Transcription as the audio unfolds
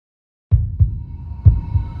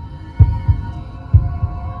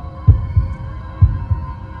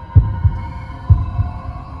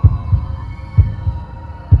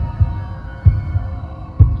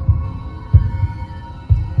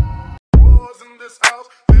this house.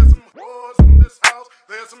 There's some whores in this house.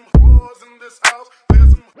 There's some whores in this house.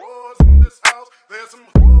 There's some whores in this house. There's some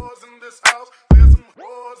whores in this house. There's some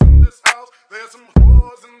whores in this house. There's some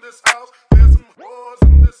whores in this house. There's some whores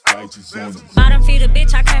in this house. Bottom feeder,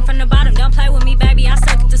 bitch, I came from the bottom. Don't play with me, baby, I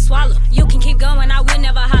suck it to swallow. You can keep going, I will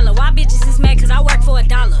never holler. Why bitches is mad, cause I work for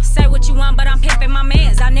 $1. Say what you want, but I'm pimping my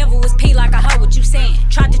mans. I never was P like I heard what you saying.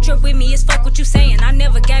 Tried to trip with me, it's fuck what you saying. I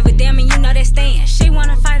never gave a damn and you know that stand. She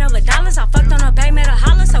wanna fight over dollars, I fucked on her back, made her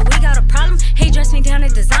holler, so we got a problem. He dressed me down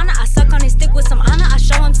in designer, I suck on his stick with some honor, I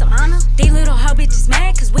show him some honor. These little hoe bitches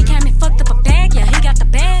mad, cause we came and fucked up a bag. Yeah, he got the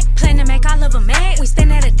bag, plan to make all of them mad. We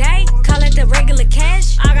spend that a day, call it the regular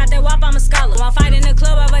cash. I got that WAP, I'm a scholar. Won't fight in the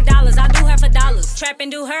club over dollars, I do her for dollars. Trap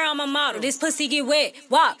and do her, I'm a model. This pussy get wet,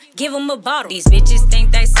 WAP, give him a bottle. These bitches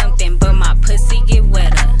think they something, but my pussy get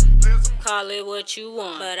wetter. Call it what you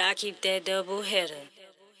want, but I keep that double header.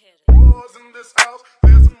 Whores in this house.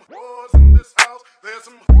 There's some whores in this house. There's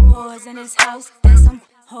some Whores in this house, there's some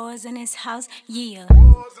whores in this house, yeah.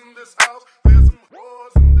 whores in this house. There's some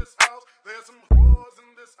whores in this house. There's some whores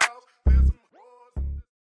in this house.